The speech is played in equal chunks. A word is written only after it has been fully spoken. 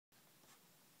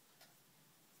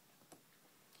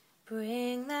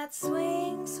Bring that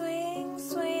swing, swing,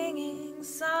 swinging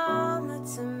summer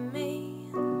to me.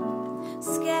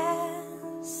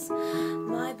 Scares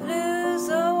my blues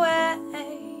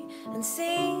away and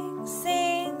sing,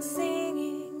 sing,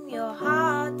 singing your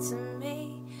heart to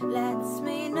me. Lets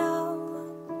me know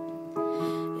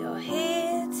you're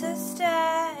here to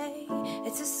stay.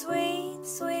 It's a sweet,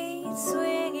 sweet,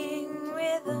 swinging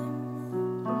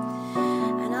rhythm,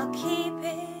 and I'll keep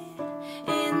it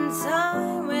in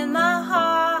time with my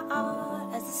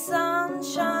heart as the sun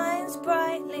shines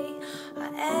brightly. I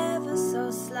ever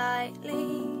so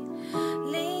slightly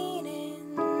lean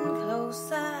in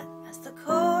closer as the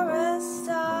chorus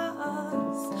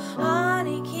starts.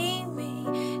 Honey, keep me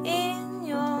in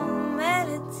your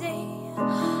melody.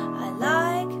 I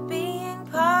like being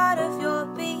part of your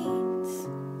beat.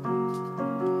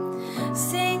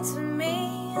 Sing to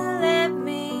me and let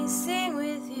me sing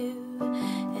with you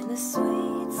in the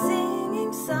sweet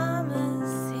singing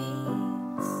summer's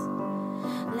heat.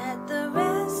 Let the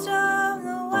rest of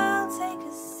the world take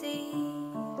a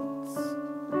seat.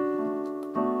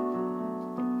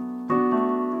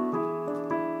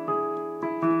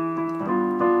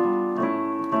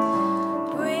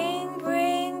 Bring,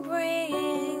 bring,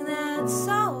 bring that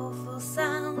soulful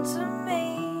sound to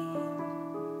me,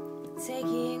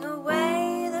 taking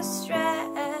away the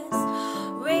stress.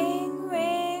 Ring,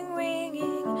 ring,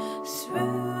 ringing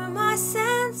through my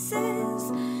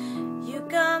senses. You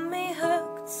got me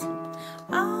hooked,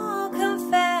 I'll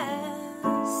confess.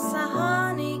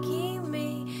 Honey, keep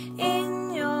me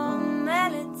in your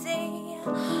melody.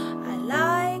 I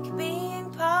like being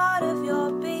part of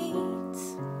your beat.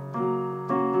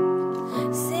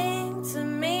 Sing to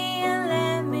me and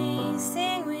let me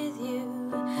sing with you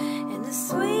in the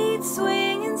sweet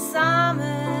swinging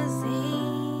summer's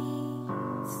heat.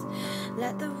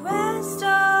 Let the rest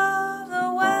of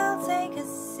the world take a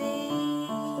seat.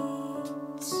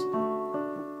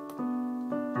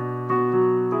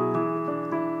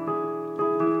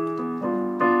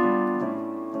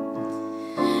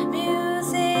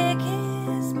 Music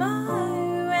is my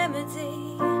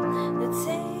remedy that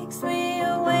takes me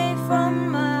away from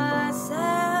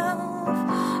myself,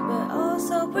 but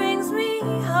also brings me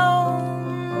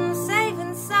home safe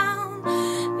and sound.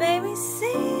 Baby,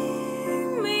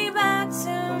 sing me back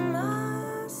to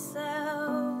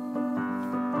myself.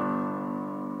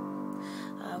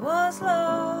 I was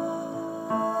lost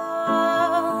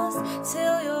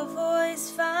till your voice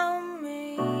found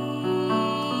me.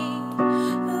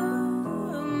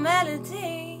 Ooh,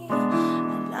 melody, I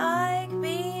like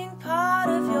being part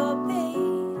of your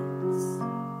beats.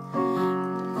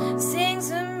 Sing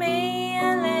to me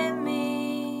and let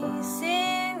me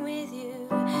sing with you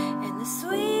in the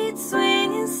sweet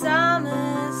swinging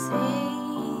summer's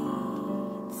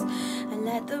heat. And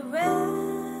let the rest